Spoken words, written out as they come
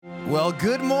Well,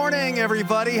 good morning,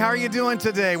 everybody. How are you doing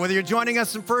today? Whether you're joining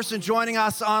us in person, joining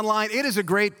us online, it is a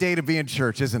great day to be in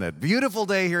church, isn't it? Beautiful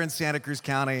day here in Santa Cruz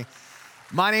County.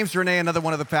 My name's Renee, another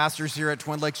one of the pastors here at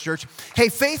Twin Lakes Church. Hey,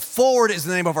 Faith Forward is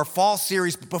the name of our fall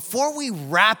series. But before we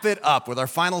wrap it up with our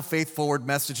final Faith Forward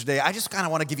message today, I just kind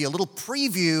of want to give you a little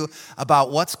preview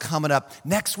about what's coming up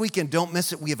next weekend. Don't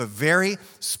miss it. We have a very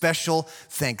special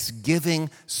Thanksgiving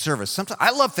service. Sometimes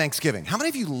I love Thanksgiving. How many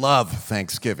of you love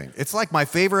Thanksgiving? It's like my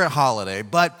favorite holiday,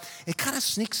 but it kind of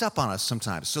sneaks up on us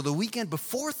sometimes. So the weekend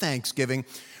before Thanksgiving,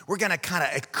 we're going to kind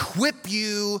of equip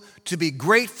you to be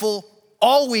grateful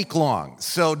all week long.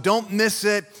 So don't miss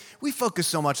it. We focus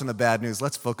so much on the bad news.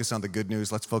 Let's focus on the good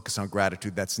news. Let's focus on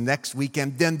gratitude. That's next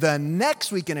weekend. Then the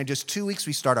next weekend, in just 2 weeks,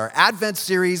 we start our Advent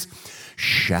series,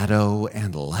 Shadow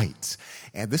and Light.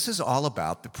 And this is all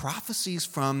about the prophecies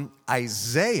from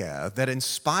Isaiah that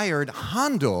inspired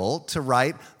Handel to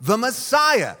write The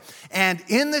Messiah. And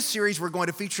in this series, we're going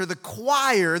to feature the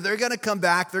choir. They're going to come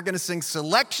back. They're going to sing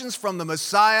selections from The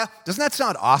Messiah. Doesn't that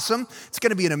sound awesome? It's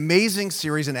going to be an amazing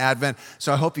series in Advent.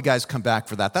 So I hope you guys come back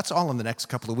for that. That's all in the next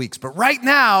couple of weeks. But right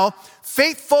now,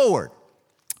 Faith Forward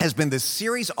has been this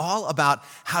series all about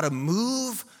how to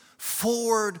move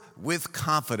forward with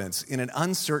confidence in an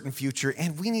uncertain future.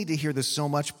 And we need to hear this so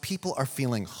much. People are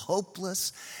feeling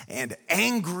hopeless and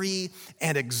angry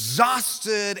and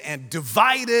exhausted and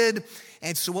divided.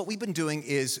 And so what we've been doing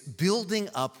is building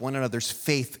up one another's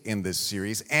faith in this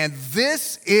series. And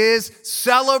this is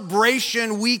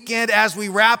celebration weekend as we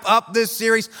wrap up this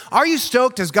series. Are you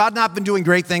stoked? Has God not been doing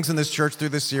great things in this church through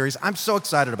this series? I'm so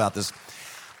excited about this.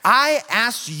 I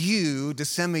asked you to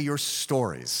send me your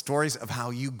stories of how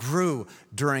you grew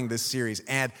during this series,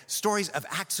 and stories of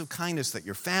acts of kindness that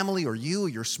your family or you or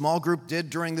your small group did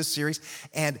during this series.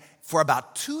 And for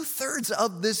about 2/3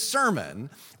 of this sermon,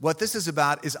 what this is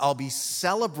about is I'll be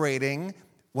celebrating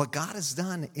what God has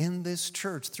done in this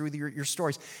church through your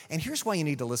stories. And here's why you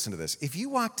need to listen to this. If you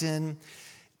walked in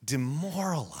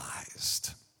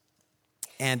demoralized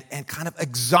and kind of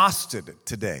exhausted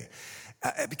today,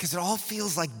 because it all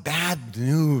feels like bad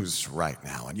news right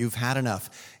now and you've had enough,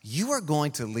 you are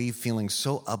going to leave feeling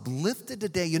so uplifted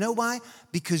today. You know why?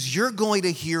 Because you're going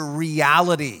to hear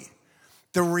reality.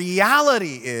 The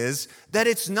reality is that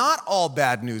it's not all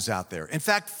bad news out there. In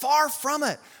fact, far from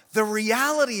it. The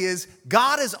reality is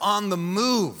God is on the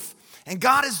move and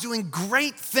God is doing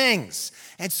great things.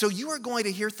 And so you are going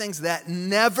to hear things that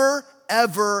never,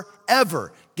 ever,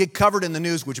 ever get covered in the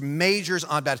news, which majors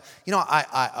on bad. You know,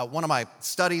 one of my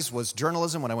studies was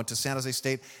journalism when I went to San Jose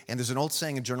State, and there's an old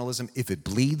saying in journalism, if it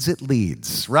bleeds, it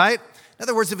leads, right? In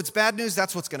other words, if it's bad news,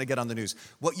 that's what's going to get on the news.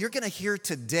 What you're going to hear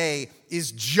today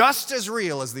is just as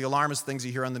real as the alarmist things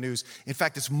you hear on the news. In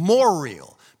fact, it's more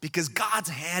real because God's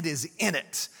hand is in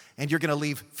it. And you're going to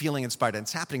leave feeling inspired. And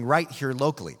it's happening right here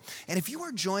locally. And if you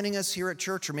are joining us here at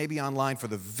church or maybe online for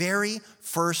the very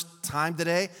first time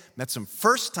today, met some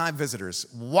first-time visitors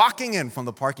walking in from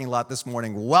the parking lot this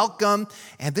morning. Welcome.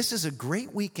 And this is a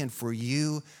great weekend for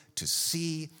you to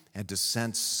see and to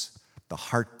sense the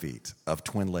heartbeat of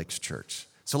Twin Lakes Church.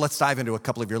 So let's dive into a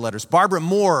couple of your letters. Barbara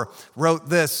Moore wrote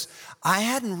this: I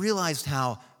hadn't realized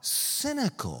how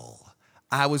cynical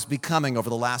I was becoming over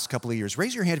the last couple of years.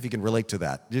 Raise your hand if you can relate to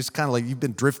that. Just kind of like you've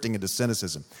been drifting into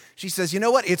cynicism. She says, you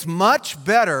know what? It's much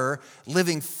better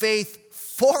living faith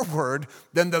forward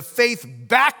than the faith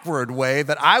backward way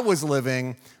that I was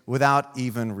living without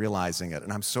even realizing it.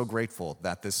 And I'm so grateful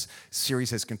that this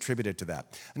series has contributed to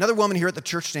that. Another woman here at the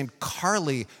church named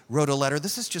Carly wrote a letter.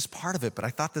 This is just part of it, but I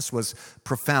thought this was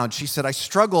profound. She said, I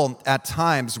struggle at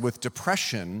times with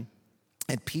depression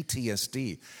and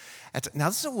PTSD. Now,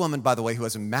 this is a woman, by the way, who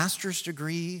has a master's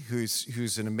degree,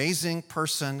 who's an amazing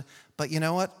person. But you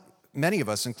know what? Many of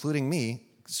us, including me,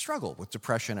 struggle with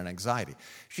depression and anxiety.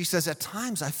 She says, at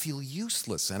times I feel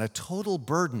useless and a total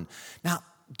burden. Now,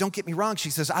 don't get me wrong. She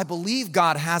says, I believe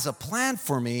God has a plan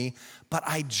for me, but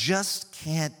I just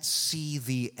can't see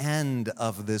the end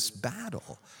of this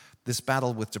battle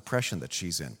with depression that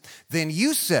she's in. Then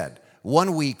you said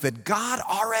one week that God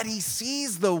already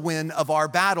sees the win of our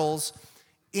battles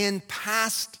in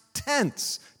past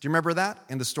tense. Do you remember that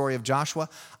in the story of Joshua?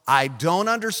 I don't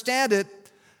understand it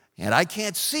and I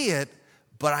can't see it,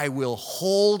 but I will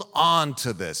hold on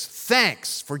to this.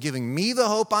 Thanks for giving me the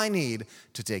hope I need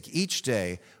to take each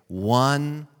day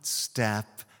one step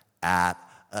at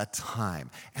a time.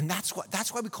 And that's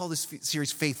why we call this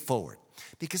series Faith Forward,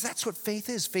 because that's what faith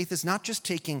is. Faith is not just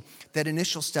taking that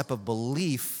initial step of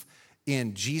belief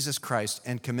in Jesus Christ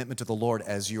and commitment to the Lord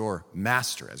as your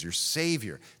master, as your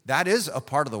Savior. That is a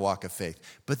part of the walk of faith.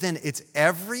 But then it's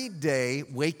every day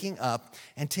waking up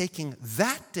and taking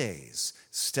that day's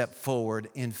step forward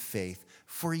in faith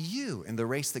for you in the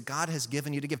race that God has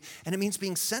given you to give. And it means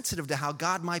being sensitive to how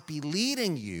God might be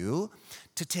leading you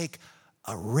to take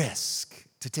a risk,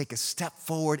 to take a step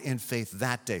forward in faith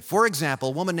that day. For example,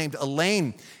 a woman named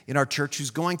Elaine in our church who's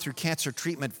going through cancer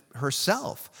treatment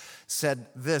herself said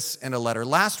this in a letter.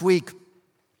 Last week,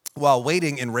 while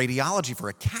waiting in radiology for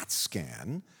a CAT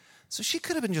scan, so she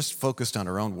could have been just focused on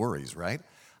her own worries, right?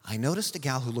 I noticed a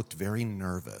gal who looked very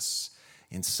nervous.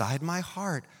 Inside my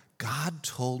heart, God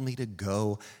told me to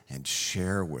go and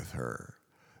share with her.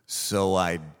 So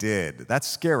I did. That's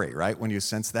scary, right? When you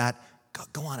sense that,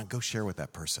 go on and go share with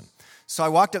that person. So I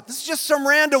walked up. This is just some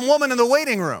random woman in the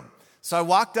waiting room. So I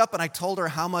walked up and I told her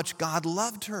how much God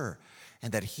loved her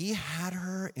and that he had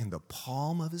her in the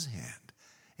palm of his hand.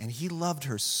 And he loved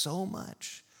her so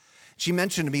much. She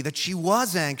mentioned to me that she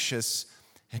was anxious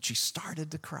and she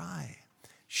started to cry.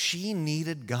 She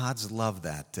needed God's love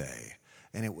that day.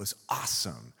 And it was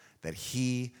awesome that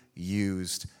he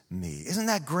used me. Isn't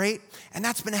that great? And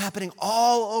that's been happening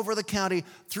all over the county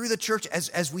through the church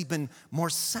as we've been more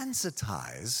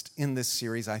sensitized in this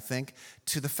series, I think,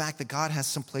 to the fact that God has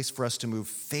some place for us to move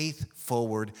faith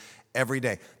forward every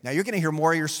day. Now, you're going to hear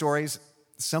more of your stories.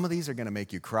 Some of these are going to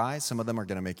make you cry. Some of them are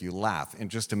going to make you laugh in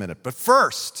just a minute. But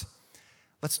first,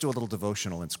 let's do a little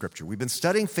devotional in Scripture. We've been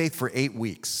studying faith for 8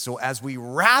 weeks. So as we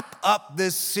wrap up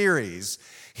this series,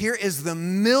 here is the $1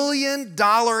 million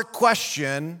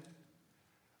question.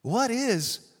 What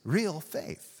is real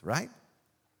faith, right?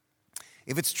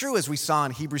 If it's true, as we saw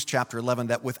in Hebrews chapter 11,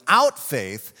 that without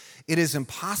faith, it is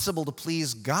impossible to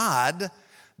please God,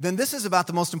 then this is about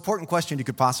the most important question you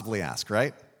could possibly ask,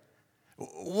 right?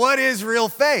 What is real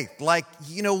faith? Like,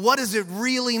 what does it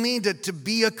really mean to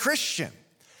be a Christian?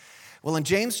 Well, in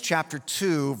James chapter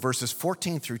 2, verses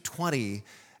 14 through 20,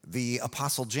 the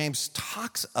Apostle James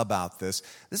talks about this.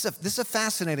 This is a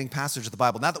fascinating passage of the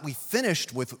Bible. Now that we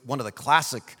finished with one of the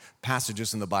classic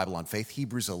passages in the Bible on faith,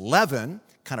 Hebrews 11,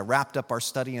 kind of wrapped up our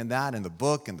study in that, in the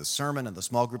book, and the sermon, and the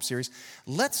small group series.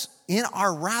 In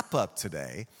our wrap-up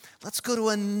today, let's go to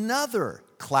another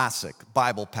classic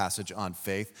Bible passage on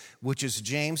faith, which is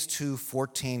James 2,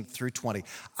 14 through 20.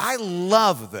 I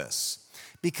love this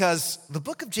because the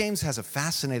book of James has a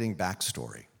fascinating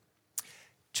backstory.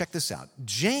 Check this out.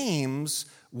 James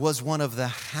was one of the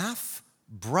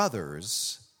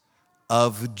half-brothers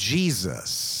of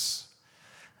Jesus.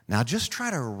 Now, just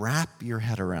try to wrap your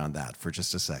head around that for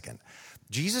just a second.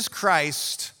 Jesus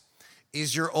Christ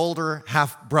is your older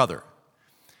half-brother.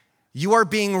 You are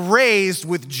being raised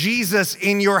with Jesus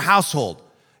in your household.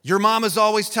 Your mom is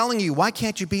always telling you, why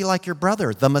can't you be like your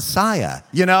brother, the Messiah?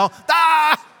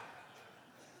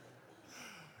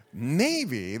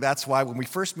 Maybe that's why when we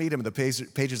first meet him in the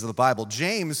pages of the Bible,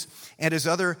 James and his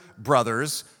other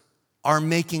brothers are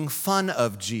making fun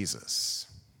of Jesus.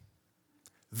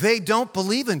 They don't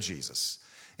believe in Jesus.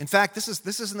 In fact, this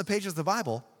is in the pages of the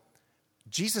Bible.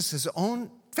 Jesus, his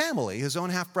own family, his own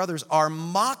half-brothers are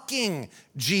mocking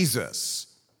Jesus.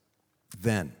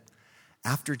 Then,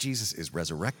 after Jesus is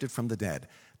resurrected from the dead,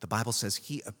 the Bible says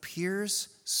he appears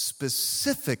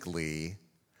specifically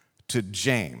to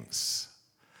James.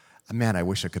 Man, I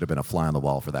wish I could have been a fly on the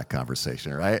wall for that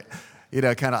conversation, right?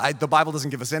 The Bible doesn't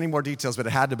give us any more details, but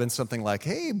it had to have been something like,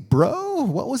 hey, bro,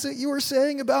 what was it you were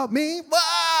saying about me?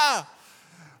 Ah!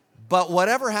 But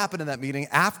whatever happened in that meeting,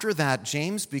 after that,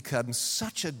 James becomes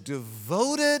such a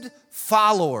devoted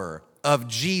follower of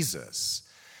Jesus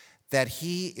that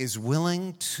he is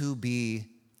willing to be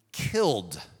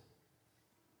killed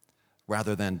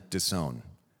rather than disown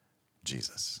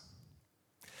Jesus.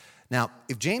 Now,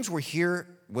 if James were here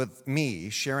with me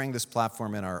sharing this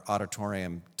platform in our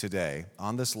auditorium today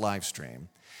on this live stream,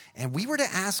 and we were to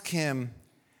ask him,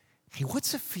 hey,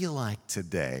 what's it feel like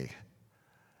today,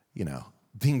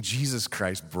 being Jesus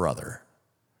Christ's brother?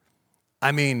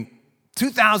 I mean,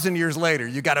 2,000 years later,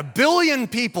 you got 1 billion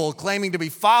people claiming to be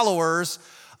followers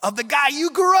of the guy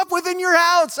you grew up with in your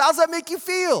house. How's that make you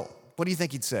feel? What do you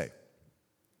think he'd say?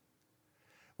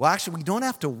 Well, actually, we don't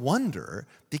have to wonder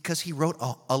because he wrote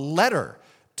a letter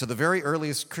to the very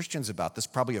earliest Christians about this,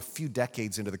 probably a few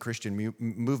decades into the Christian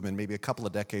movement, maybe a couple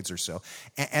of decades or so.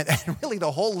 And really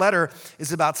the whole letter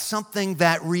is about something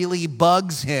that really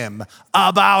bugs him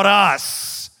about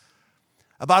us,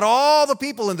 about all the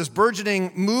people in this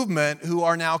burgeoning movement who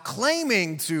are now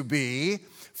claiming to be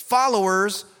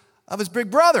followers of his big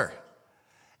brother.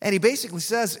 And he basically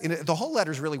says, the whole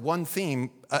letter is really one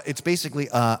theme. It's basically,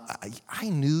 I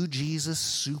knew Jesus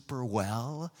super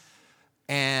well.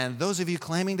 And those of you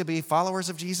claiming to be followers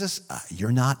of Jesus,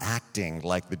 you're not acting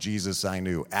like the Jesus I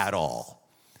knew at all.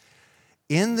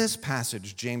 In this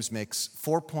passage, James makes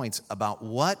 4 points about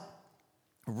what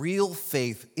real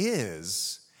faith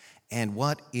is and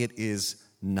what it is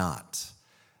not.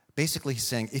 Basically, he's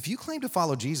saying, if you claim to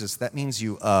follow Jesus, that means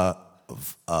you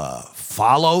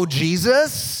follow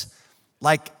Jesus?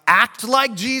 Like act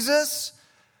like Jesus?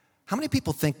 How many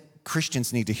people think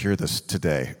Christians need to hear this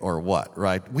today or what,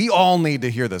 right? We all need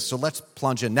to hear this, so let's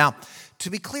plunge in. Now,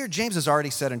 to be clear, James has already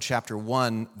said in chapter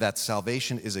 1 that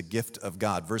salvation is a gift of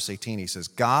God. Verse 18, he says,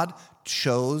 God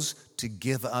chose to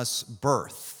give us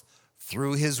birth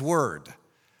through his word,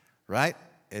 right?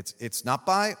 It's not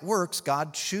by works.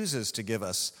 God chooses to give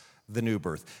us the new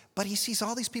birth. But he sees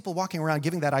all these people walking around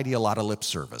giving that idea a lot of lip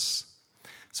service.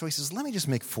 So he says, let me just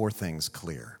make 4 things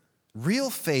clear. Real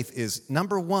faith is,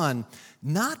 number 1,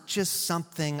 not just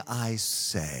something I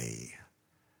say.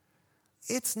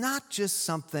 It's not just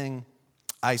something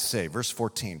I say. Verse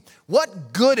 14,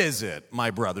 what good is it, my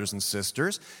brothers and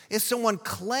sisters, if someone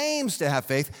claims to have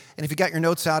faith? And if you got your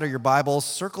notes out or your Bibles,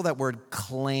 circle that word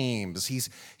claims.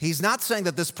 He's not saying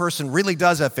that this person really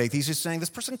does have faith. He's just saying this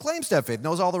person claims to have faith,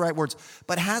 knows all the right words,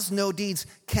 but has no deeds.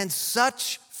 Can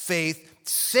such faith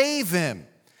save him?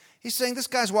 He's saying this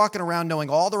guy's walking around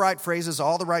knowing all the right phrases,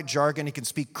 all the right jargon. He can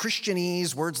speak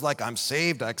Christianese, words like I'm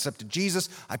saved, I accepted Jesus,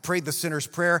 I prayed the sinner's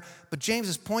prayer. But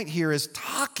James's point here is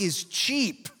talk is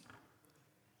cheap.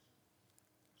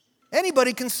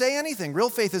 Anybody can say anything. Real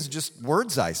faith is just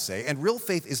words I say. And real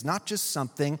faith is not just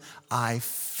something I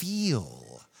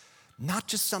feel, not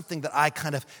just something that I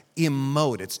kind of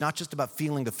emote. It's not just about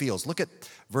feeling the feels. Look at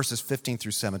verses 15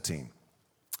 through 17.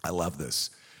 I love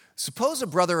this. Suppose a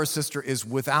brother or sister is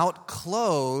without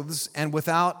clothes and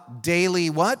without daily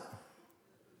what?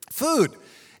 Food.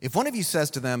 If one of you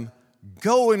says to them,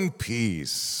 go in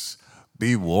peace,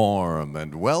 be warm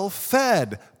and well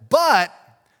fed, but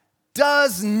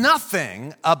does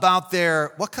nothing about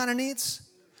their, what kind of needs?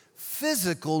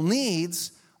 Physical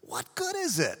needs, what good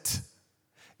is it?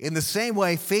 In the same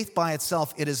way, faith by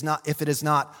itself, if it is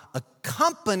not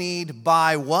accompanied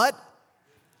by what?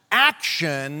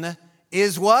 Action,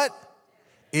 is what?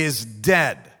 Is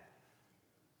dead.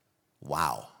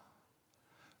 Wow.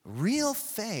 Real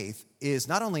faith is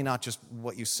not only not just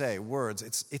what you say, words,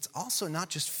 it's also not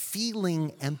just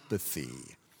feeling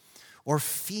empathy or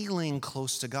feeling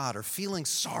close to God or feeling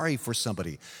sorry for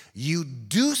somebody. You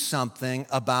do something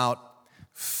about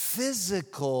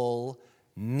physical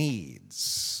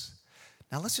needs.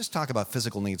 Now let's just talk about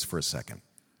physical needs for a second.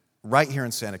 Right here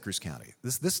in Santa Cruz County.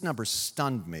 This number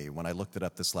stunned me when I looked it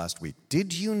up this last week.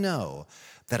 Did you know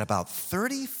that about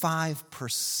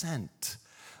 35%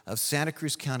 of Santa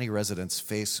Cruz County residents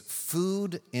face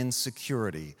food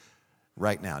insecurity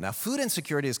right now? Now, food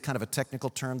insecurity is kind of a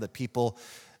technical term that people,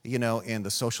 in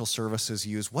the social services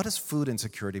use. What does food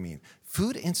insecurity mean?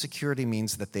 Food insecurity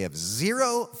means that they have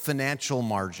zero financial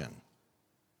margin.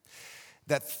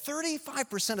 That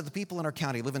 35% of the people in our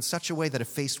county live in such a way that if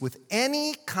faced with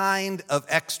any kind of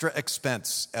extra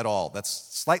expense at all, that's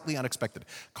slightly unexpected,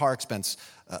 car expense,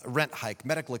 rent hike,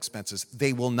 medical expenses,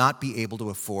 they will not be able to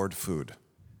afford food.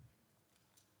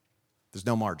 There's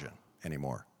no margin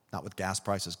anymore, not with gas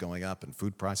prices going up and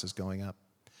food prices going up.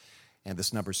 And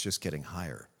this number's just getting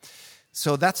higher.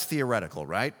 So that's theoretical,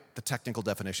 right? The technical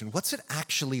definition. What's it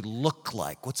actually look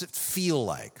like? What's it feel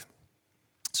like?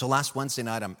 So last Wednesday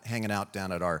night, I'm hanging out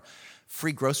down at our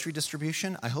free grocery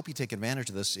distribution. I hope you take advantage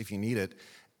of this if you need it.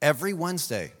 Every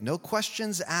Wednesday, no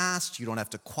questions asked. You don't have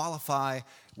to qualify.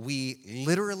 We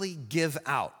literally give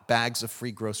out bags of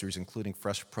free groceries, including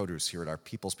fresh produce here at our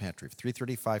People's Pantry,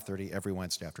 3:30, 5:30 every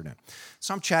Wednesday afternoon.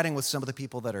 So I'm chatting with some of the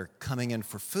people that are coming in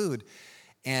for food,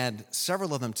 and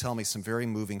several of them tell me some very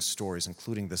moving stories,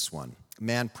 including this one. A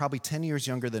man probably 10 years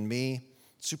younger than me,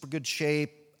 super good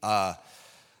shape,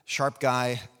 sharp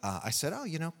guy. I said,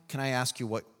 can I ask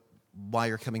you why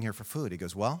you're coming here for food? He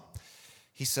goes,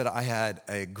 he said, I had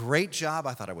a great job.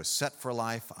 I thought I was set for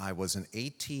life. I was an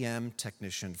ATM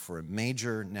technician for a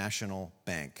major national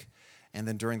bank. And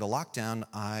then during the lockdown,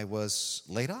 I was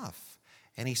laid off.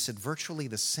 And he said, virtually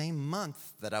the same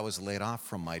month that I was laid off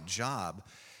from my job,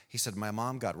 he said, my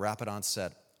mom got rapid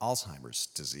onset Alzheimer's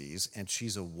disease, and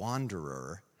she's a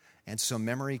wanderer, and so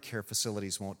memory care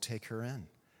facilities won't take her in.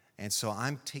 And so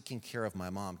I'm taking care of my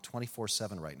mom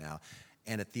 24/7 right now.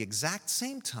 And at the exact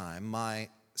same time, my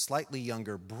slightly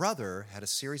younger brother had a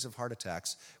series of heart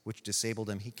attacks, which disabled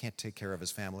him. He can't take care of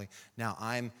his family. Now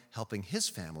I'm helping his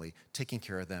family, taking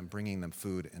care of them, bringing them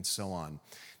food, and so on.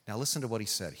 Now listen to what he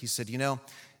said. He said,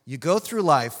 you go through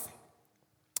life,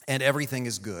 and everything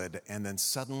is good, and then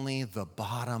suddenly the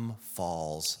bottom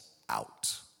falls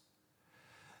out.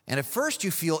 And at first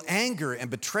you feel anger and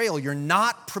betrayal. You're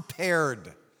not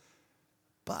prepared.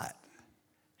 But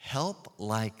help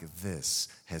like this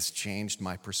has changed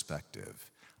my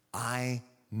perspective. I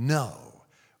know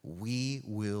we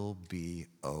will be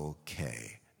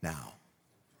okay. Now,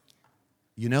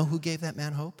 you know who gave that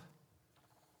man hope?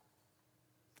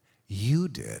 You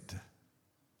did.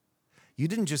 You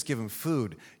didn't just give him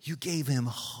food, you gave him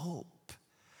hope.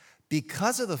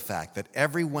 Because of the fact that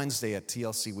every Wednesday at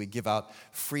TLC we give out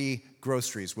free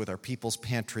groceries with our People's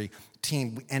Pantry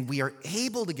team, and we are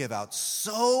able to give out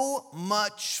so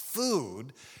much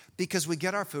food because we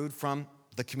get our food from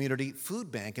the Community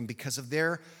Food Bank, and because of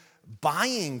their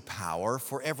buying power,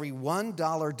 for every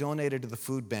 $1 donated to the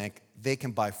food bank, they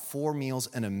can buy 4 meals,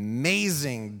 an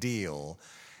amazing deal.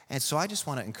 And so I just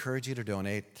want to encourage you to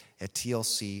donate at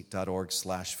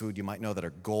tlc.org/food. You might know that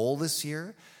our goal this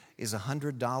year is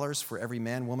 $100 for every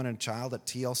man, woman, and child at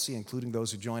TLC, including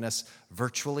those who join us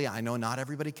virtually. I know not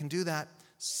everybody can do that.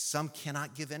 Some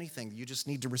cannot give anything. You just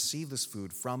need to receive this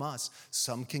food from us.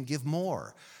 Some can give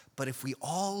more. But if we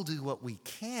all do what we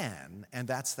can, and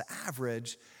that's the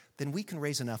average, then we can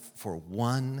raise enough for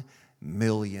 1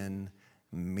 million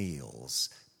meals.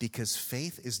 Because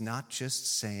faith is not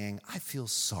just saying, I feel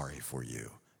sorry for you.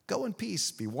 Go in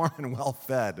peace, be warm and well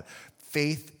fed.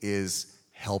 Faith is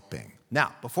helping.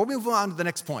 Now, before we move on to the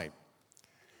next point,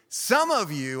 some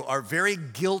of you are very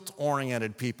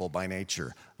guilt-oriented people by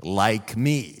nature, like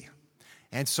me.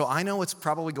 And so I know what's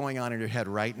probably going on in your head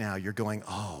right now. You're going,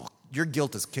 oh, your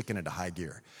guilt is kicking into high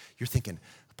gear. You're thinking,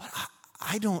 but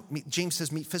I don't meet, James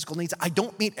says meet physical needs. I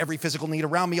don't meet every physical need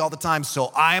around me all the time,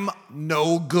 so I'm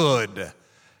no good.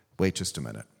 Wait just a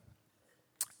minute.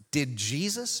 Did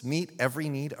Jesus meet every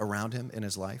need around him in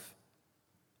his life?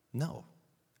 No.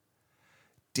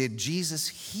 Did Jesus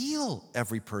heal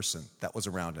every person that was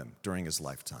around him during his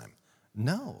lifetime?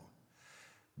 No.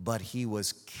 But he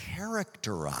was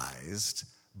characterized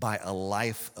by a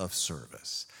life of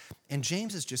service. And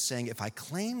James is just saying, if I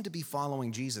claim to be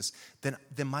following Jesus, then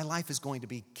my life is going to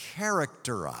be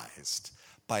characterized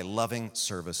by loving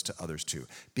service to others too.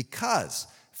 Because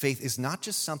faith is not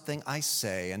just something I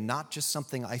say and not just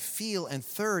something I feel. And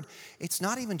third, it's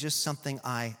not even just something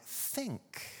I think.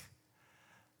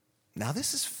 Now,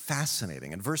 this is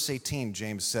fascinating. In verse 18,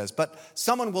 James says, but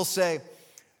someone will say,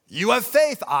 you have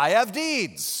faith, I have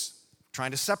deeds.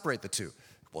 Trying to separate the two.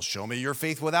 Well, show me your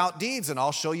faith without deeds, and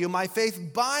I'll show you my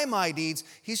faith by my deeds.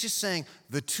 He's just saying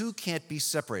the two can't be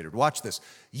separated. Watch this.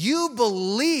 You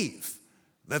believe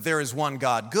that there is one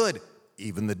God. Good.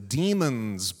 Even the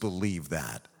demons believe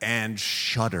that and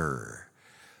shudder.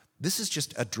 This is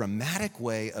just a dramatic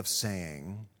way of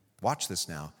saying, watch this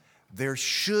now, there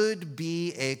should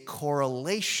be a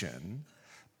correlation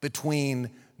between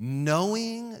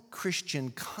knowing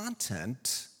Christian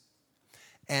content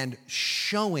and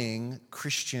showing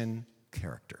Christian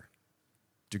character.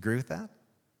 Do you agree with that?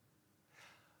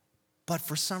 But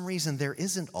for some reason, there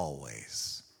isn't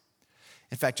always.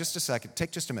 In fact, just a second,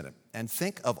 take just a minute and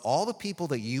think of all the people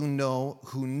that you know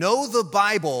who know the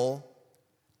Bible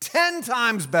 10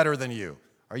 times better than you.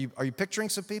 Are you picturing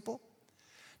some people?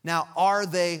 Now, are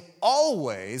they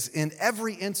always, in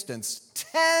every instance,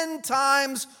 10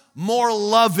 times more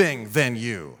loving than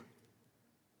you?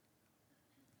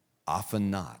 Often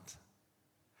not.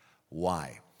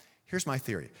 Why? Here's my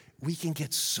theory. We can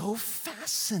get so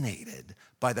fascinated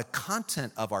by the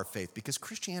content of our faith because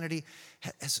Christianity,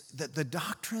 the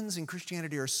doctrines in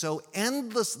Christianity are so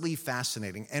endlessly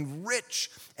fascinating and rich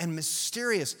and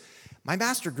mysterious. My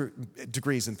master's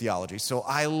degree is in theology, so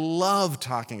I love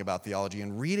talking about theology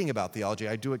and reading about theology.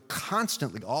 I do it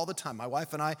constantly, all the time. My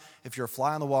wife and I, if you're a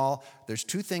fly on the wall, there's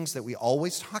 2 things that we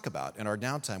always talk about in our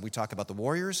downtime. We talk about the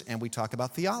Warriors and we talk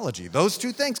about theology. Those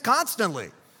 2 things constantly.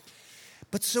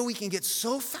 But so we can get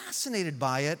so fascinated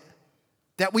by it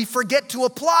that we forget to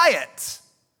apply it.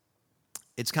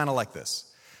 It's kind of like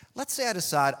this. Let's say I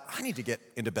decide I need to get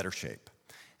into better shape.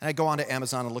 And I go onto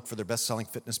Amazon and look for their best-selling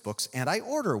fitness books, and I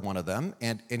order one of them,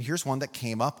 and here's one that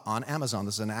came up on Amazon.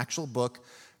 This is an actual book,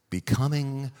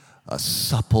 Becoming a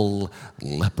Supple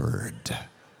Leopard,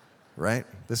 right?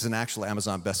 This is an actual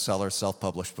Amazon bestseller,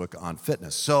 self-published book on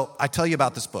fitness. So I tell you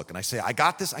about this book, and I say, I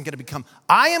got this.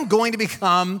 I am going to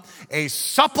become a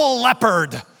supple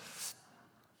leopard.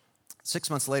 6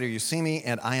 months later, you see me,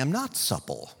 and I am not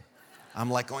supple. I'm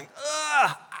like going,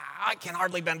 ugh, I can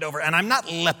hardly bend over, and I'm not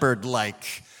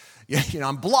leopard-like.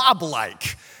 I'm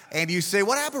blob-like. And you say,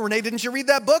 what happened, Renee? Didn't you read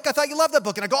that book? I thought you loved that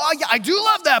book. And I go, oh, yeah, I do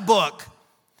love that book.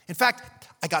 In fact,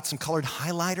 I got some colored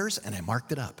highlighters, and I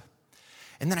marked it up.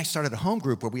 And then I started a home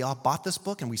group where we all bought this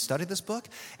book and we studied this book.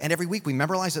 And every week we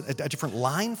memorized a different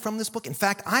line from this book. In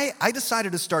fact, I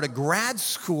decided to start a grad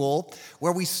school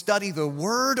where we study the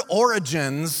word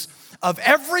origins of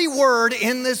every word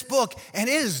in this book. And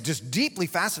it is just deeply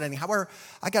fascinating. However,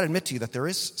 I got to admit to you that there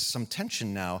is some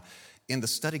tension now in the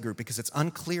study group because it's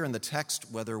unclear in the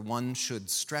text whether one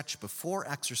should stretch before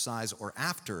exercise or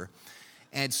after.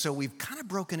 And so we've kind of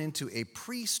broken into a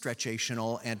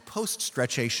pre-stretchational and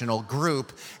post-stretchational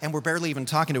group, and we're barely even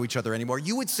talking to each other anymore.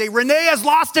 You would say, Renee has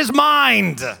lost his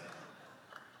mind.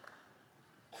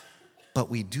 But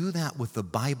we do that with the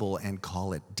Bible and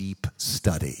call it deep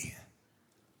study.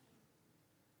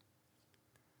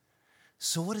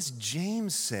 So what does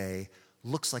James say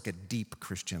looks like a deep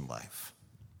Christian life?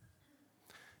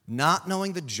 Not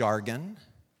knowing the jargon,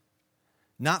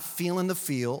 not feeling the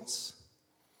feels,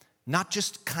 not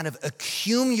just kind of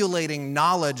accumulating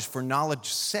knowledge for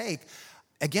knowledge's sake.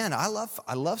 Again, I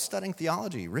love studying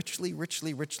theology,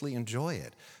 richly enjoy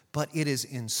it. But it is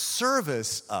in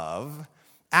service of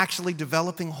actually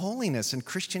developing holiness and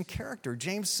Christian character.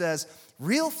 James says,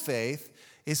 real faith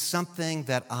is something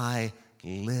that I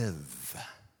live.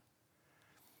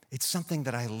 It's something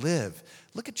that I live.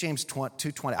 Look at James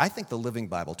 2:20. I think the Living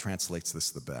Bible translates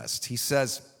this the best. He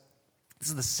says, this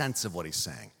is the sense of what he's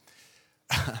saying.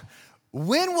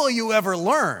 When will you ever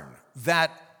learn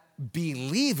that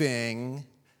believing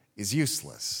is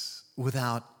useless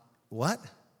without what?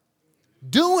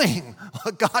 Doing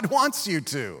what God wants you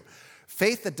to.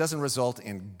 Faith that doesn't result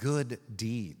in good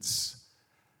deeds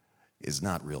is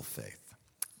not real faith.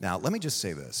 Now, let me just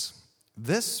say this.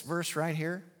 This verse right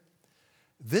here,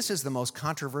 this is the most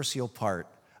controversial part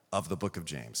of the book of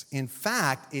James. In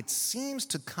fact, it seems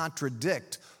to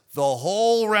contradict the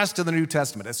whole rest of the New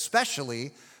Testament,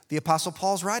 especially the Apostle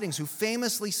Paul's writings, who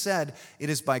famously said, it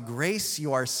is by grace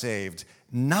you are saved,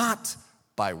 not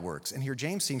by works. And here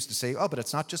James seems to say, but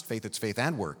it's not just faith, it's faith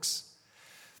and works.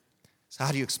 So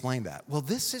how do you explain that? Well,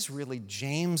 this is really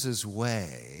James's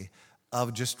way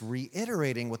of just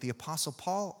reiterating what the Apostle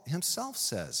Paul himself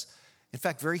says. In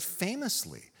fact, very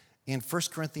famously in 1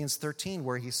 Corinthians 13,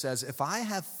 where he says, if I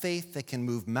have faith that can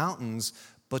move mountains,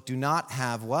 but do not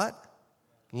have what?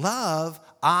 Love,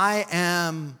 I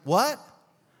am what?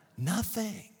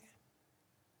 Nothing.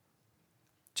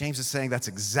 James is saying that's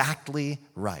exactly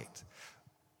right.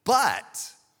 But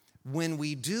when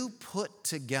we do put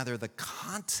together the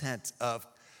content of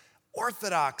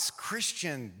Orthodox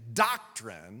Christian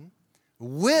doctrine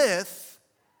with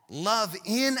love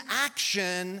in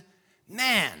action,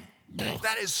 man,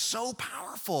 that is so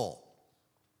powerful.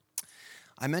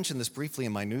 I mentioned this briefly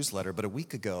in my newsletter, but a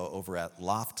week ago over at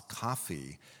Loft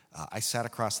Coffee, I sat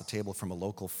across the table from a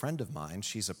local friend of mine.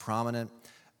 She's a prominent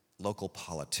local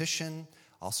politician,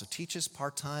 also teaches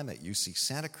part-time at UC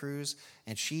Santa Cruz,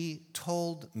 and she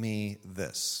told me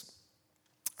this.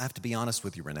 I have to be honest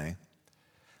with you, Renee.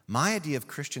 My idea of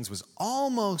Christians was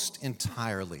almost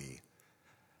entirely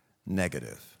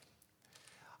negative.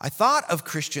 I thought of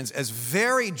Christians as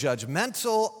very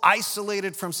judgmental,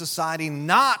 isolated from society,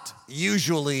 not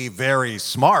usually very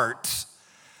smart.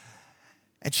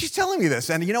 And she's telling me this.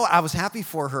 And you know what? I was happy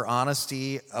for her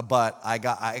honesty, but I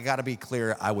got to be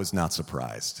clear, I was not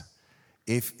surprised.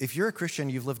 If you're a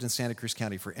Christian, you've lived in Santa Cruz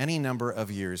County for any number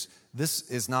of years, this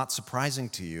is not surprising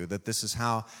to you that this is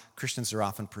how Christians are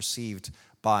often perceived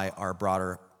by our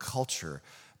broader culture.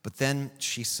 But then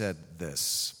she said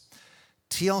this,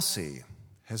 TLC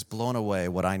has blown away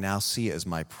what I now see as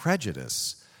my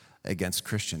prejudice against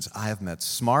Christians. I have met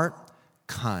smart,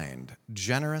 kind,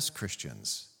 generous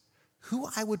Christians who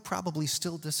I would probably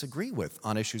still disagree with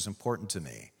on issues important to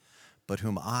me, but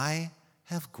whom I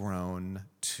have grown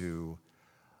to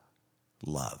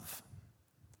love.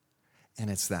 And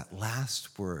it's that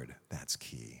last word that's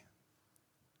key.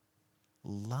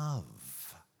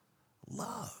 Love.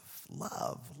 Love.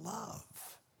 Love. Love.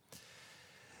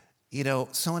 You know,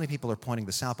 so many people are pointing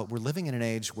this out, but we're living in an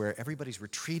age where everybody's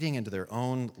retreating into their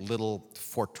own little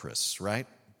fortress, right?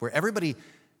 Where everybody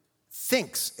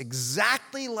thinks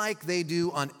exactly like they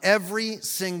do on every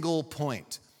single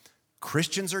point.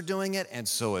 Christians are doing it, and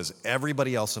so is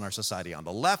everybody else in our society, on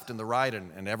the left and the right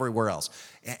and everywhere else.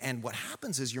 And what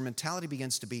happens is your mentality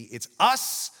begins to be, it's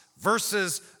us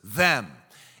versus them.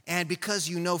 And because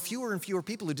you know fewer and fewer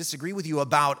people who disagree with you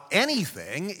about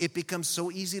anything, it becomes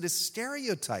so easy to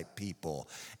stereotype people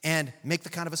and make the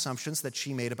kind of assumptions that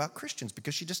she made about Christians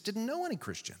because she just didn't know any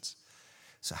Christians.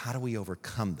 So how do we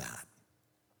overcome that?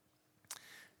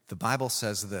 The Bible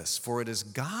says this, for it is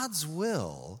God's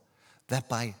will that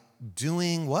by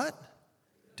doing what?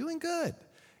 Doing good.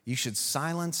 You should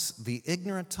silence the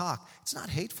ignorant talk. It's not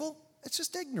hateful. It's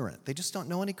just ignorant. They just don't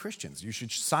know any Christians. You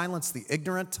should silence the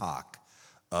ignorant talk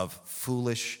of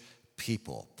foolish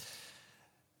people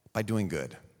by doing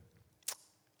good.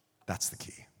 That's the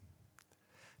key.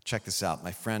 Check this out.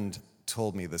 My friend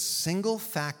told me the single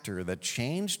factor that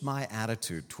changed my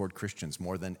attitude toward Christians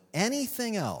more than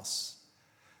anything else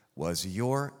was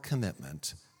your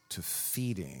commitment to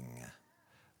feeding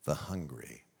the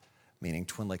hungry, meaning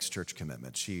Twin Lakes Church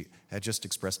commitment. She had just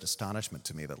expressed astonishment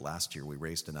to me that last year we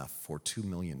raised enough for 2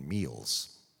 million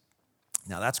meals.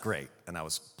 Now that's great, and I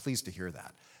was pleased to hear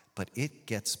that. But it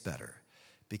gets better,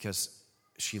 because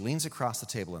she leans across the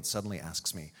table and suddenly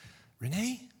asks me,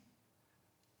 Renee,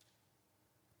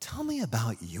 tell me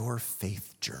about your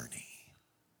faith journey.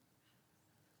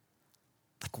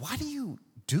 Like, why do you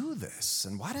do this?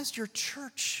 And why does your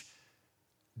church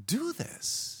do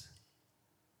this?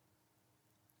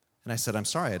 And I said, I'm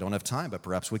sorry, I don't have time, but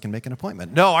perhaps we can make an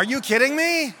appointment. No, are you kidding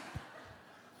me?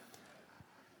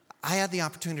 I had the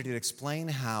opportunity to explain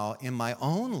how in my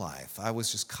own life I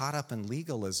was just caught up in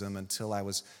legalism until I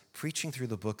was preaching through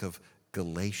the book of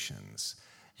Galatians.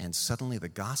 And suddenly the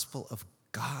gospel of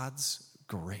God's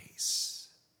grace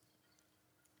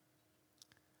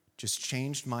just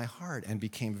changed my heart and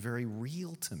became very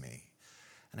real to me.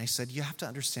 And I said, you have to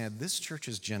understand, this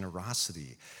church's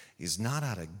generosity is not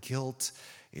out of guilt.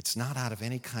 It's not out of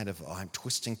any kind of, I'm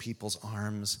twisting people's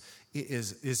arms. It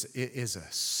is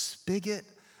a spigot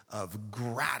of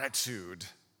gratitude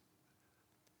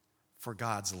for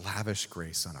God's lavish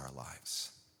grace on our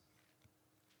lives.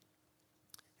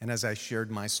 And as I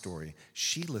shared my story,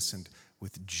 she listened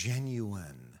with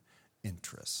genuine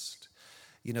interest.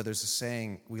 You know, there's a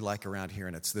saying we like around here,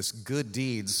 and it's this: good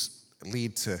deeds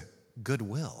lead to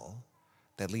goodwill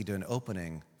that lead to an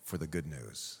opening for the good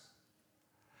news.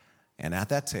 And at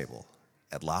that table,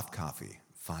 at Loft Coffee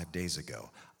 5 days ago,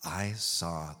 I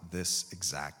saw this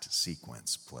exact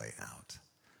sequence play out.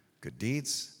 Good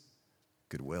deeds,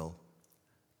 goodwill,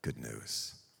 good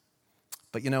news.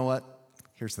 But you know what?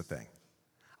 Here's the thing.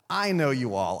 I know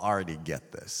you all already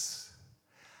get this.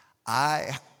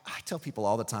 I tell people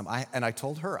all the time, and I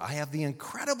told her, I have the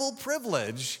incredible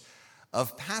privilege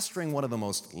of pastoring one of the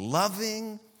most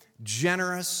loving,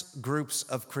 generous groups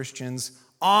of Christians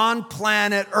on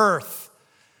planet Earth.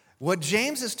 What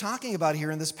James is talking about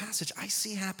here in this passage, I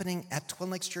see happening at Twin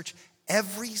Lakes Church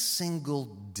every single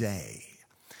day.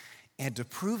 And to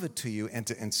prove it to you and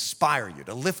to inspire you,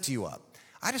 to lift you up,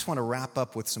 I just want to wrap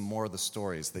up with some more of the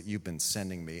stories that you've been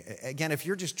sending me. Again, if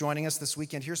you're just joining us this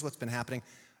weekend, here's what's been happening.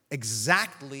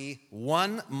 Exactly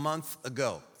 1 month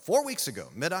ago, 4 weeks ago,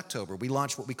 mid-October, we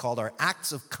launched what we called our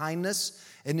Acts of Kindness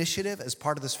initiative as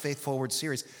part of this Faith Forward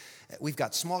series. We've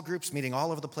got small groups meeting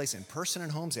all over the place, in person in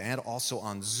homes and also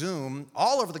on Zoom,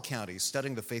 all over the county,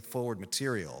 studying the Faith Forward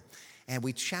material. And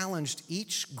we challenged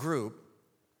each group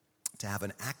to have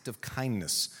an act of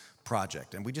kindness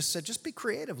project. And we just said, just be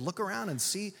creative, look around and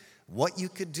see what you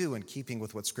could do in keeping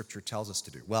with what Scripture tells us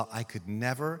to do. Well, I could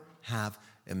never have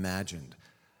imagined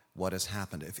what has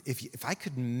happened. If I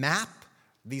could map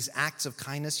these acts of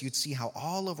kindness, you'd see how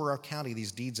all over our county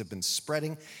these deeds have been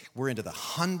spreading. We're into the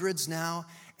hundreds now,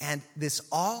 and this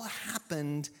all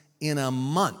happened in a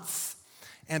month.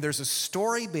 And there's a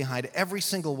story behind every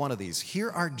single one of these. Here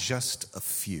are just a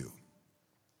few.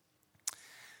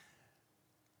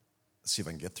 Let's see if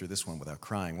I can get through this one without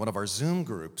crying. One of our Zoom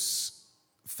groups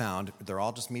found, they're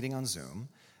all just meeting on Zoom,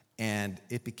 and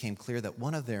it became clear that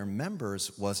one of their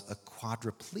members was a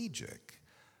quadriplegic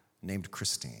named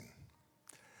Christine.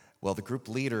 Well, the group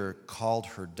leader called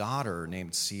her daughter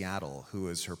named Seattle, who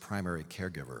is her primary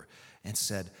caregiver, and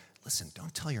said, listen,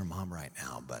 don't tell your mom right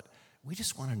now, but we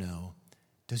just want to know,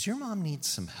 does your mom need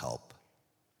some help?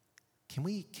 Can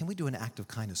we do an act of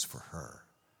kindness for her?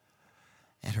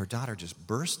 And her daughter just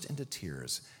burst into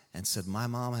tears and said, my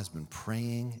mom has been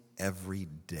praying every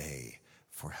day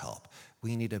for help.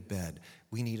 We need a bed.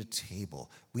 We need a table.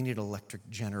 We need an electric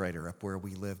generator up where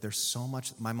we live. There's so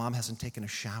much. My mom hasn't taken a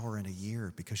shower in a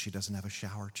year because she doesn't have a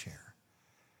shower chair.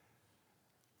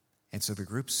 And so the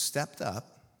group stepped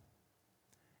up.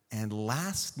 And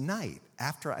last night,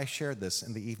 after I shared this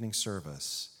in the evening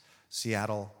service,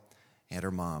 Seattle and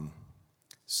her mom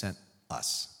sent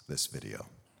us this video.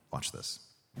 Watch this.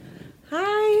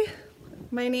 Hi,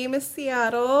 my name is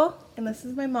Seattle, and this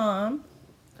is my mom.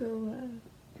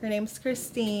 Her name's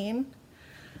Christine.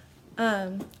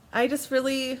 We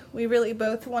really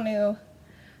both want to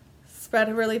spread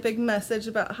a really big message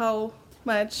about how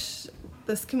much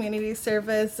this community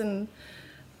service and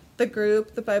the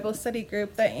group, the Bible study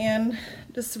group that Ann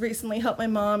just recently helped my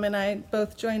mom and I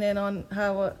both join in on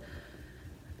how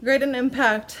great an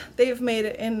impact they've made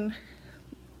in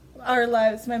our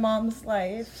lives, my mom's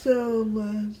life. So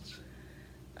much.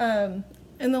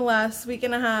 In the last week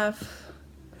and a half,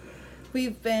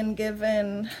 we've been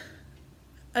given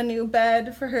a new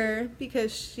bed for her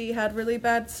because she had really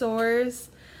bad sores,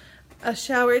 a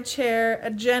shower chair, a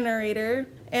generator,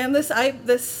 and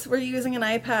this we're using an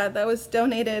iPad that was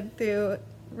donated through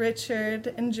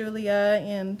Richard and Julia,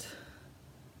 and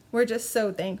we're just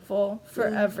so thankful for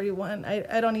everyone.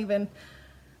 I don't even,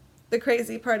 the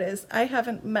crazy part is I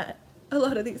haven't met a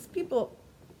lot of these people,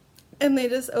 and they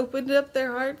just opened up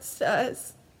their hearts to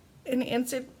us and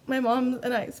answered my mom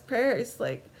and I's prayers.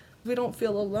 Like, we don't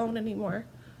feel alone anymore.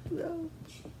 No.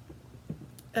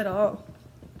 At all.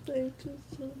 Thank you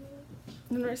so much.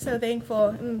 And we're so thankful.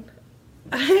 And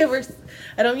I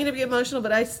don't mean to be emotional,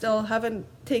 but I still haven't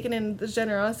taken in the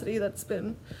generosity that's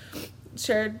been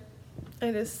shared.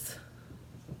 I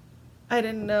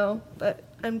didn't know, but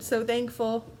I'm so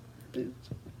thankful.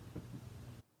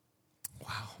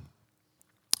 Wow.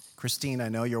 Christine, I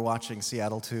know you're watching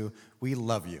Seattle too. We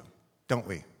love you, don't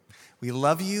we? We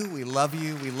love you, we love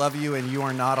you, we love you, and you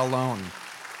are not alone.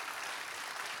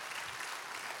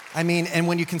 I mean, and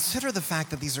when you consider the fact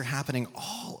that these are happening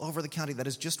all over the county, that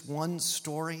is just one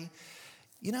story.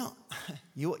 You know,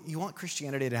 you want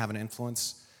Christianity to have an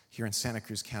influence here in Santa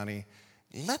Cruz County.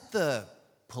 Let the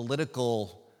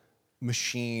political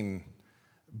machine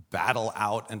battle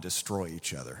out and destroy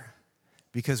each other.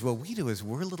 Because what we do is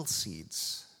we're little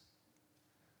seeds.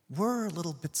 We're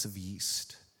little bits of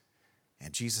yeast.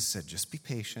 And Jesus said, just be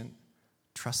patient,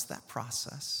 trust that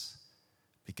process,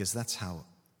 because that's how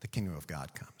the kingdom of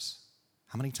God comes.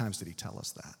 How many times did he tell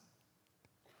us that?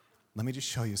 Let me just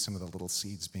show you some of the little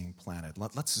seeds being planted.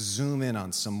 Let's zoom in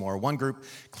on some more. One group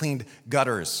cleaned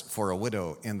gutters for a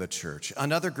widow in the church.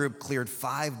 Another group cleared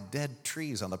 5 dead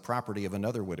trees on the property of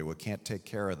another widow who can't take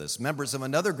care of this. Members of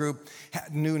another group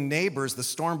had new neighbors. The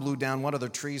storm blew down one of their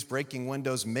trees, breaking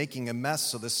windows, making a mess.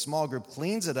 So this small group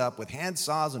cleans it up with hand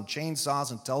saws and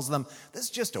chainsaws and tells them, this is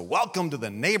just a welcome to the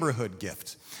neighborhood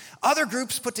gift. Other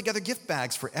groups put together gift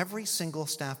bags for every single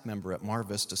staff member at Mar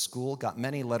Vista School, got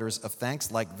many letters of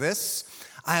thanks like this.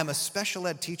 I am a special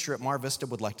ed teacher at Mar Vista,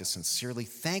 would like to sincerely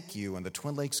thank you and the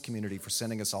Twin Lakes community for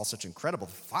sending us all such incredible,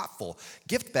 thoughtful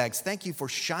gift bags. Thank you for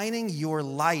shining your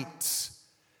light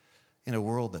in a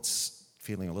world that's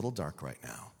feeling a little dark right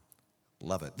now.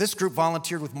 Love it. This group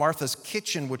volunteered with Martha's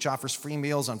Kitchen, which offers free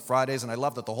meals on Fridays, and I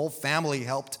love that the whole family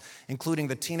helped, including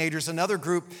the teenagers. Another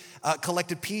group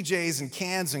collected PJs and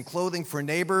cans and clothing for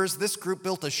neighbors. This group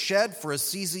built a shed for a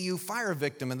CZU fire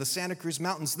victim in the Santa Cruz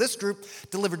Mountains. This group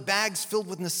delivered bags filled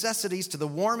with necessities to the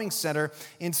warming center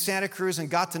in Santa Cruz and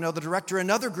got to know the director.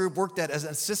 Another group worked at an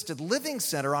assisted living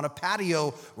center on a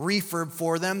patio refurb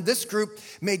for them. This group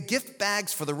made gift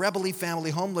bags for the Rebele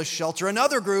Family Homeless Shelter.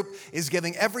 Another group is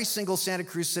giving every single Santa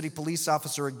Cruz City police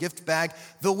officer a gift bag.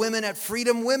 The women at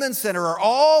Freedom Women's Center are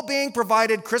all being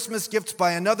provided Christmas gifts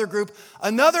by another group.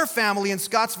 Another family in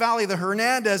Scotts Valley, the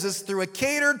Hernandezes, threw a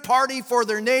catered party for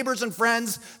their neighbors and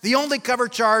friends. The only cover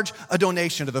charge, a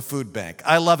donation to the food bank.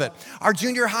 I love it. Our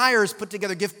junior hires put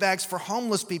together gift bags for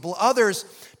homeless people. Others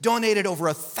donated over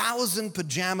 1,000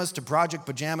 pajamas to Project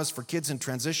Pajamas for kids in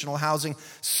transitional housing.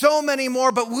 So many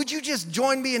more, but would you just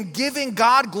join me in giving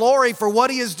God glory for what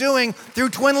he is doing through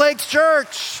Twin Lakes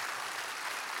Church?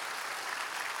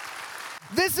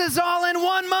 This is all in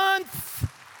 1 month.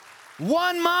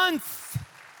 1 month.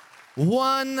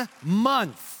 1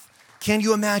 month. Can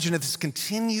you imagine if this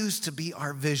continues to be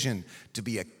our vision, to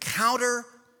be a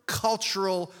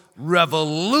counter-cultural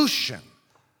revolution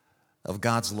of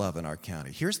God's love in our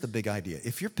county? Here's the big idea.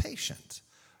 If you're patient,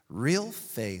 real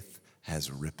faith has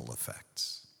ripple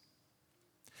effects.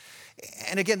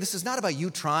 And again, this is not about you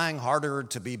trying harder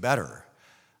to be better.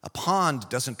 A pond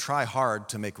doesn't try hard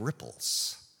to make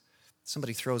ripples.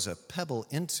 Somebody throws a pebble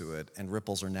into it and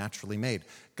ripples are naturally made.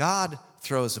 God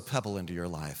throws a pebble into your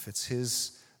life. It's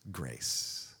his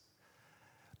grace.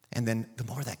 And then the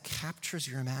more that captures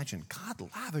your imagination, God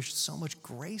lavished so much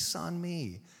grace on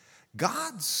me.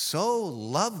 God so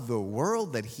loved the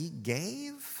world that he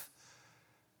gave,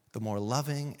 the more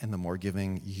loving and the more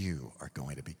giving you are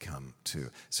going to become too.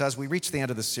 So as we reach the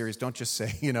end of this series, don't just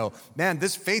say, man,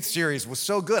 this faith series was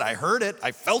so good. I heard it,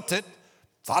 I felt it,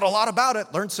 thought a lot about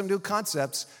it, learned some new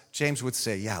concepts. James would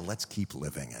say, yeah, let's keep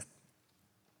living it.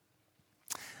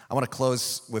 I want to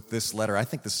close with this letter. I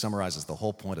think this summarizes the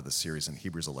whole point of the series in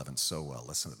Hebrews 11 so well.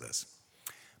 Listen to this.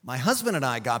 My husband and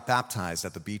I got baptized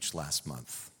at the beach last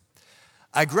month.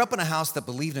 I grew up in a house that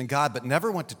believed in God but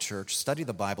never went to church, studied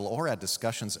the Bible, or had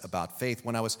discussions about faith.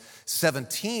 When I was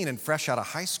 17 and fresh out of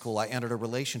high school, I entered a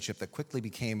relationship that quickly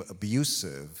became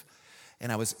abusive.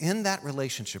 And I was in that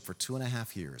relationship for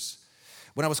 2.5 years.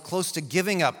 When I was close to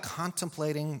giving up,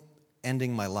 contemplating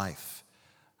ending my life,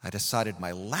 I decided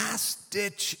my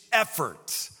last-ditch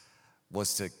effort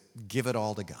was to give it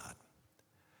all to God.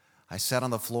 I sat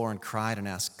on the floor and cried and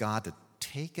asked God to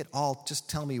take it all, just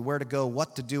tell me where to go,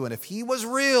 what to do, and if he was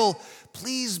real,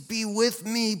 please be with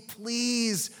me,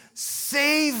 please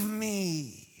save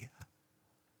me.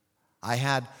 I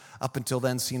had, up until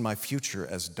then, seen my future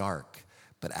as dark,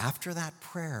 but after that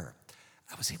prayer,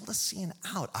 I was able to see an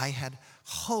out. I had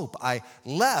hope. I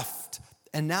left,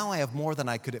 and now I have more than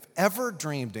I could have ever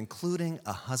dreamed, including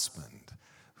a husband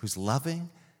who's loving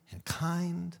and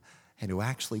kind and who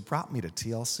actually brought me to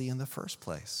TLC in the first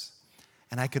place.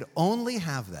 And I could only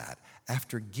have that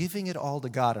after giving it all to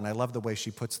God. And I love the way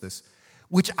she puts this,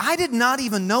 which I did not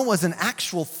even know was an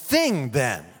actual thing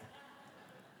then.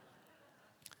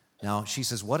 Now, she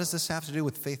says, what does this have to do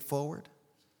with Faith Forward?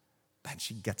 And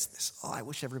she gets this. Oh, I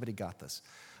wish everybody got this.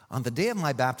 On the day of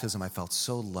my baptism, I felt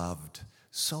so loved,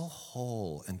 so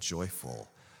whole and joyful.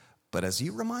 But as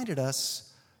you reminded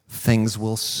us, things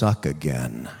will suck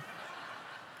again.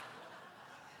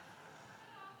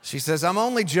 She says, I'm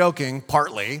only joking,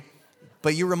 partly,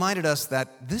 but you reminded us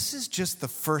that this is just the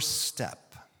first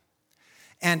step.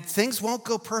 And things won't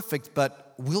go perfect,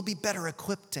 but we'll be better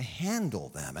equipped to handle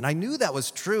them. And I knew that was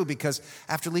true because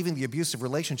after leaving the abusive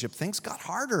relationship, things got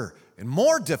harder and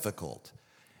more difficult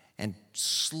and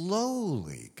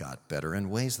slowly got better in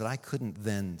ways that I couldn't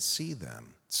then see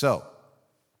them. So,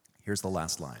 here's the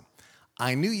last line.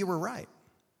 I knew you were right.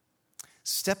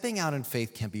 Stepping out in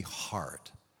faith can be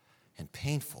hard and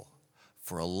painful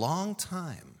for a long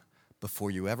time before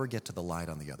you ever get to the light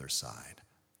on the other side.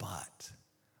 But,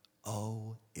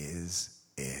 oh, is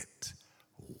it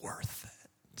worth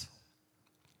it?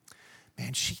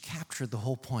 Man, she captured the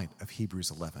whole point of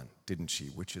Hebrews 11, didn't she?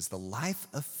 Which is the life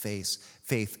of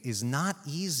faith is not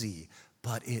easy,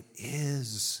 but it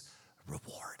is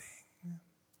rewarding.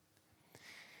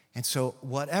 And so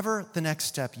whatever the next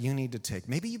step you need to take,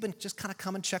 maybe you've been just kind of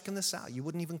coming checking this out. You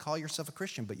wouldn't even call yourself a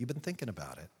Christian, but you've been thinking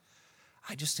about it.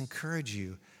 I just encourage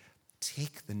you,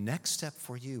 take the next step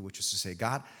for you, which is to say,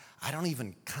 God, I don't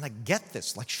even kind of get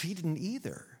this, like she didn't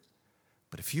either.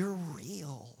 But if you're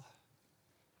real,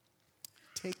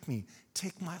 take me,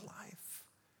 take my life.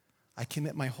 I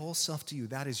commit my whole self to you.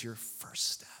 That is your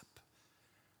first step.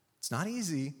 It's not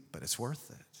easy, but it's worth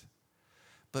it.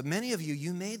 But many of you,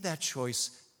 you made that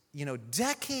choice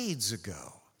decades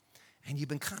ago, and you've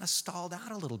been kind of stalled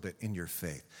out a little bit in your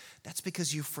faith. That's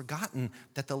because you've forgotten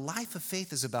that the life of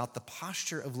faith is about the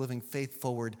posture of living faith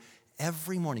forward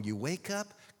every morning. You wake up,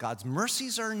 God's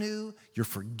mercies are new, you're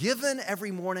forgiven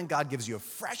every morning, God gives you a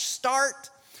fresh start,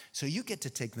 so you get to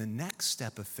take the next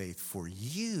step of faith for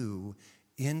you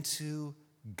into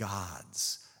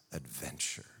God's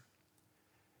adventure.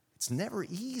 It's never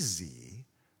easy,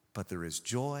 but there is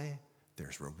joy,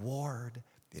 there's reward.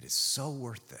 It is so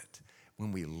worth it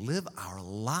when we live our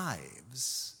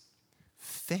lives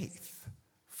faith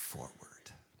forward.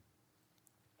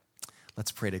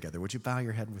 Let's pray together. Would you bow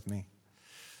your head with me?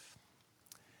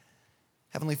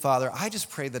 Heavenly Father, I just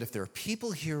pray that if there are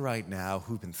people here right now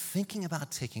who've been thinking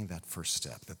about taking that first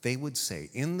step, that they would say,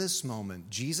 in this moment,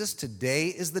 Jesus, today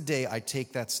is the day I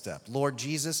take that step. Lord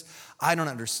Jesus, I don't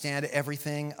understand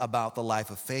everything about the life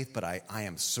of faith, but I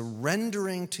am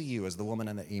surrendering to you, as the woman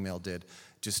in the email did.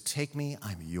 Just take me,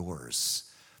 I'm yours.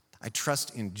 I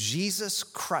trust in Jesus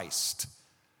Christ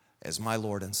as my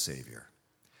Lord and Savior.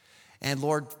 And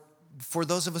Lord, for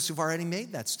those of us who've already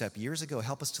made that step years ago,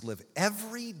 help us to live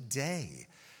every day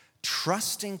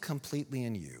trusting completely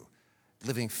in you,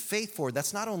 living faith forward.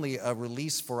 That's not only a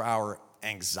release for our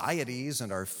anxieties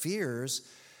and our fears,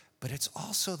 but it's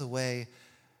also the way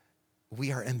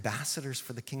we are ambassadors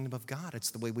for the kingdom of God.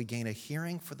 It's the way we gain a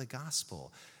hearing for the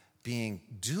gospel, being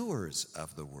doers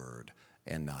of the word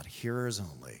and not hearers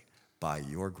only, by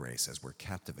your grace as we're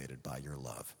captivated by your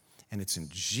love. And it's in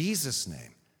Jesus'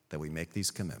 name that we make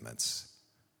these commitments.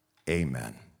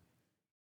 Amen.